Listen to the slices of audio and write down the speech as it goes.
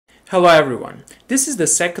Hello everyone, this is the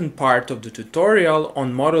second part of the tutorial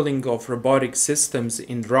on modeling of robotic systems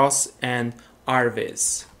in ROS and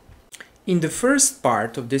RViz. In the first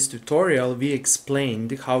part of this tutorial we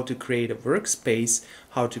explained how to create a workspace,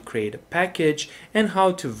 how to create a package, and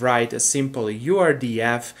how to write a simple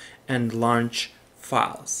URDF and launch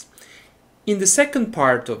files. In the second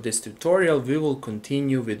part of this tutorial we will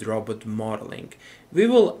continue with robot modeling. We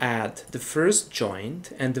will add the first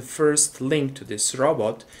joint and the first link to this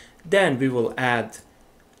robot. Then we will add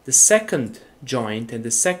the second joint and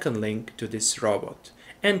the second link to this robot,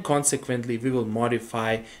 and consequently we will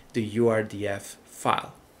modify the URDF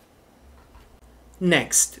file.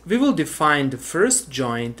 Next, we will define the first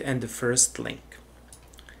joint and the first link.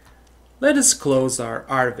 Let us close our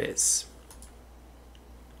RViz.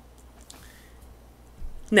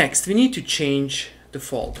 Next, we need to change the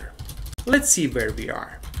folder. Let's see where we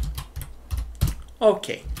are.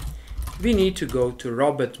 Okay. We need to go to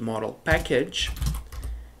robot model package,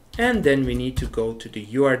 and then we need to go to the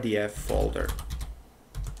URDF folder,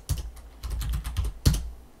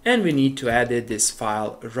 and we need to edit this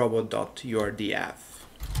file robot.urdf.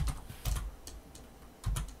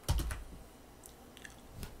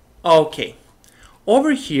 Okay,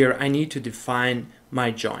 over here I need to define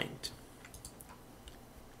my joint.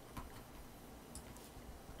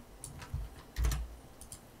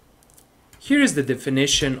 Here is the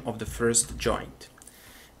definition of the first joint.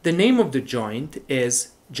 The name of the joint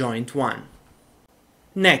is joint 1.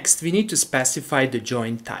 Next, we need to specify the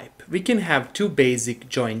joint type. We can have two basic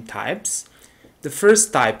joint types. The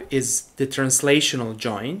first type is the translational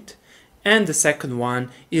joint, and the second one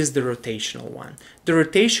is the rotational one. The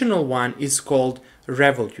rotational one is called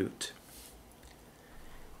revolute.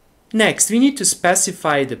 Next, we need to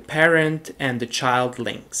specify the parent and the child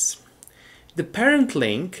links. The parent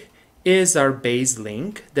link is our base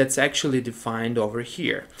link that's actually defined over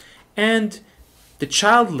here, and the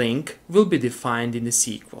child link will be defined in the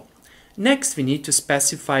sequel. Next, we need to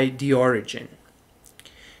specify the origin.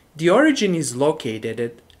 The origin is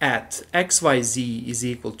located at xyz is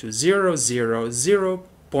equal to 0, 0,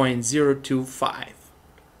 0.025,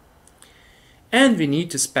 and we need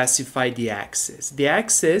to specify the axis. The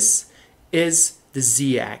axis is the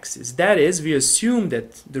z-axis. That is, we assume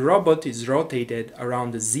that the robot is rotated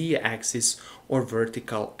around the z-axis or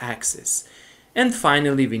vertical axis. And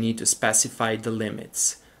finally, we need to specify the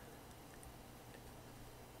limits.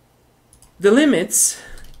 The limits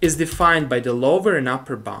is defined by the lower and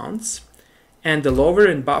upper bounds, and the lower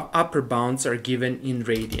and upper bounds are given in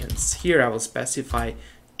radians. Here I will specify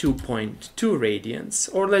 2.2 radians,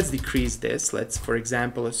 or let's decrease this. Let's, for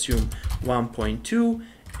example, assume 1.2,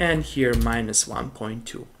 and here minus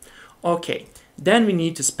 1.2. Okay, then we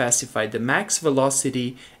need to specify the max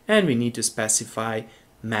velocity, and we need to specify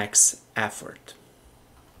max effort.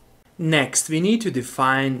 Next, we need to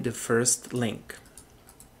define the first link.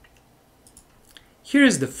 Here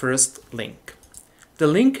is the first link. The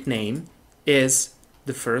link name is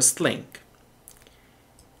the first link.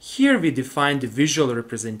 Here we define the visual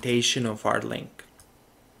representation of our link.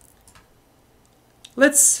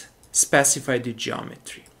 Let's specify the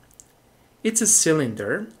geometry. It's a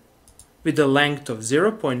cylinder with a length of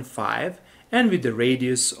 0.5 and with a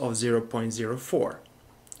radius of 0.04.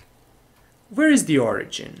 Where is the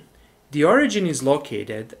origin? The origin is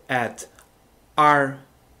located at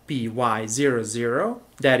RPY00,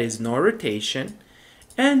 that is no rotation,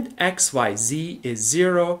 and XYZ is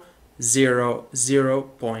 0, 0,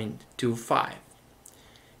 0.25.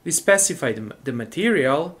 We specify the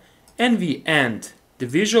material, and we end the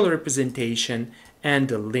visual representation and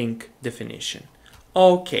the link definition.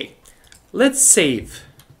 Okay, let's save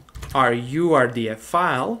our URDF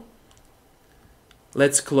file.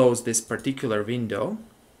 Let's close this particular window.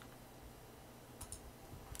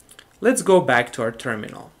 Let's go back to our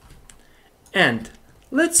terminal, and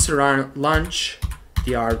let's launch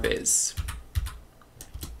the RViz.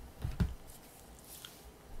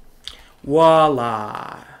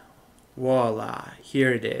 Voila! Voila!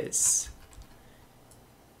 Here it is.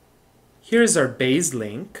 Here's our base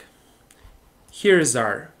link, here's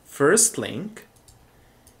our first link,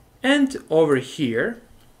 and over here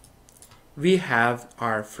we have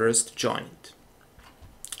our first joint.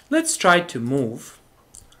 Let's try to move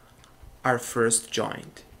our first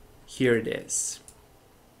joint. Here it is.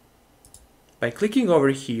 By clicking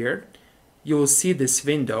over here, you will see this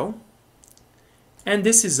window, and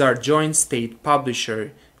this is our joint state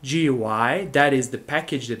publisher GUI, that is the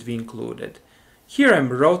package that we included. Here I'm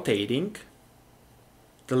rotating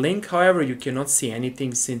the link, however you cannot see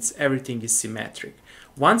anything since everything is symmetric.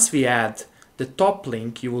 Once we add the top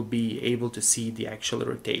link, you will be able to see the actual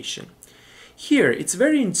rotation. Here, it's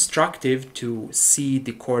very instructive to see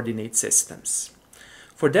the coordinate systems.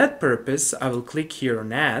 For that purpose, I will click here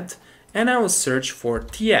on Add, and I will search for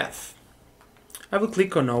TF. I will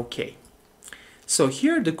click on OK. So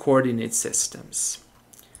here are the coordinate systems.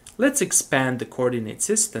 Let's expand the coordinate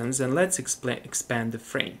systems and let's expand the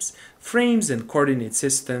frames. Frames and coordinate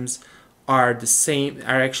systems are the same,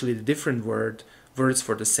 are actually the different words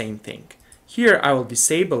for the same thing. Here I will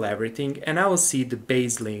disable everything and I will see the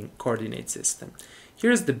baseline coordinate system.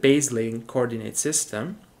 Here's the baseline coordinate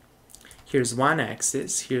system. Here's one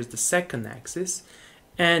axis, here's the second axis,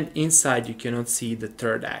 and inside you cannot see the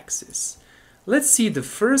third axis. Let's see the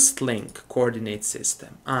first link coordinate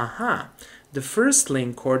system. The first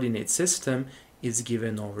link coordinate system is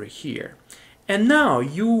given over here. And now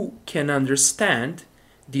you can understand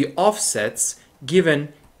the offsets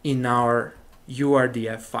given in our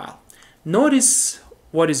URDF file. Notice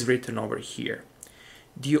what is written over here.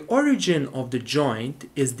 The origin of the joint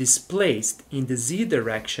is displaced in the z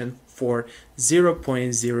direction for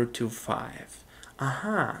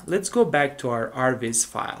 0.025. Let's go back to our RViz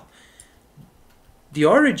file. The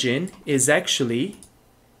origin is actually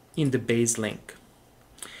in the base link.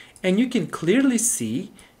 And you can clearly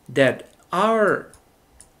see that our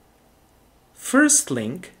first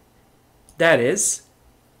link, that is,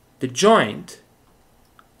 the joint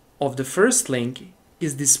of the first link,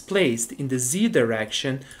 is displaced in the z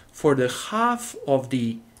direction for the half of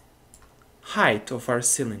the height of our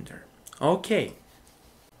cylinder. Okay.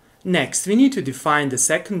 Next, we need to define the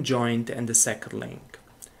second joint and the second link.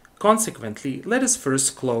 Consequently, let us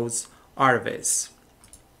first close RViz.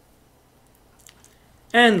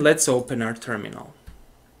 And let's open our terminal.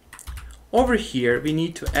 Over here, we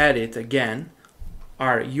need to edit again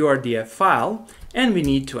our URDF file, and we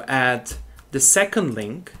need to add the second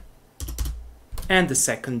link and the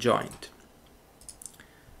second joint.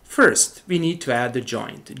 First, we need to add the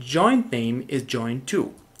joint. The joint name is joint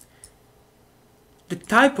 2. The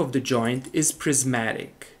type of the joint is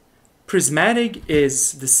prismatic. Prismatic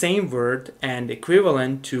is the same word and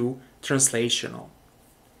equivalent to translational.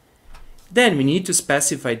 Then we need to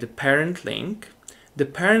specify the parent link. The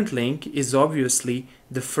parent link is obviously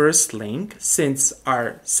the first link, since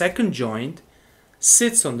our second joint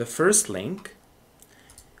sits on the first link.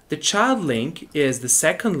 The child link is the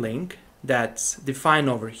second link that's defined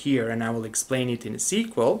over here, and I will explain it in a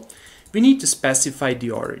sequel. We need to specify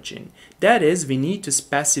the origin. That is, we need to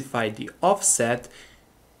specify the offset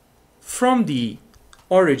from the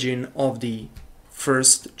origin of the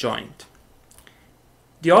first joint.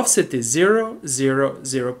 The offset is 0, 0,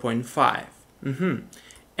 0.5.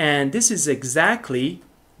 And this is exactly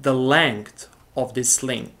the length of this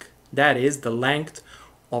link. That is the length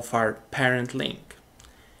of our parent link.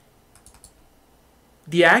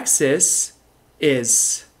 The axis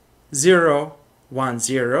is 0, 1,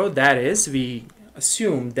 0. That is, we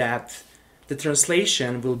assume that the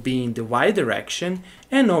translation will be in the y direction,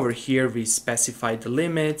 and over here we specify the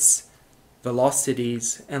limits,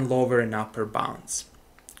 velocities, and lower and upper bounds.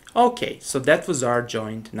 Okay, so that was our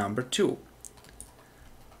joint number 2.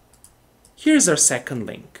 Here's our second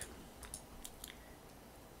link.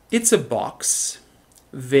 It's a box,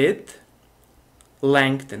 width,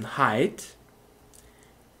 length, and height.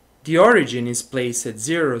 The origin is placed at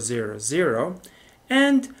 0, 0, 0,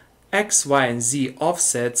 and x, y, and z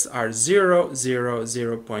offsets are 0, 0,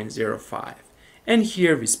 0.05. And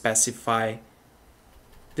here we specify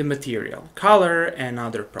the material, color, and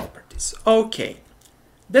other properties. Okay,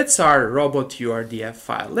 that's our robot URDF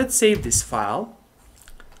file. Let's save this file.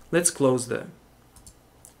 Let's close the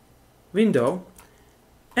window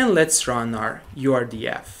and let's run our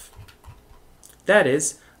URDF. That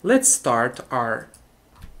is, let's start our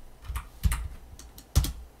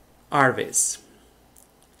RViz.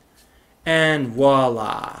 And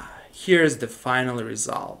voila! Here's the final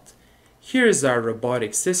result. Here's our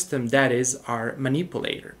robotic system, that is our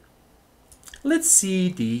manipulator. Let's see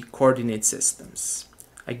the coordinate systems.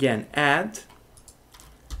 Again, add,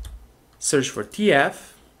 search for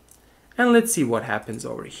TF, and let's see what happens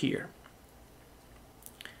over here.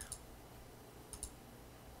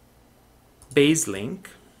 Base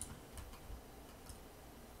link,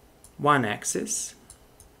 one axis,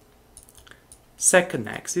 second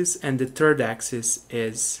axis, and the third axis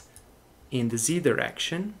is in the z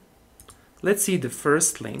direction. Let's see the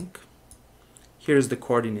first link. Here's the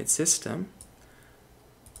coordinate system.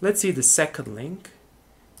 Let's see the second link.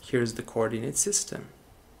 Here's the coordinate system.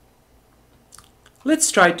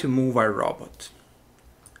 Let's try to move our robot.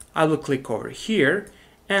 I will click over here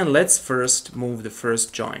and let's first move the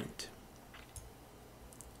first joint.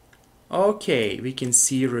 Okay, we can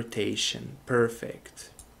see rotation. Perfect.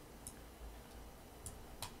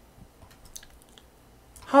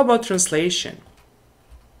 How about translation?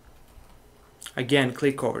 Again,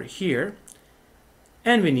 click over here,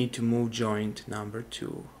 and we need to move joint number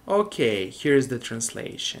 2. Okay, here's the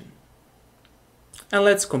translation. And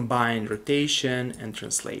let's combine rotation and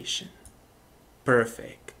translation.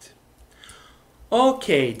 Perfect.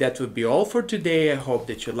 Okay, that would be all for today. I hope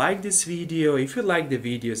that you like this video. If you like the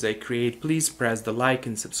videos I create, please press the like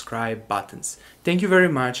and subscribe buttons. Thank you very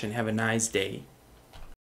much and have a nice day.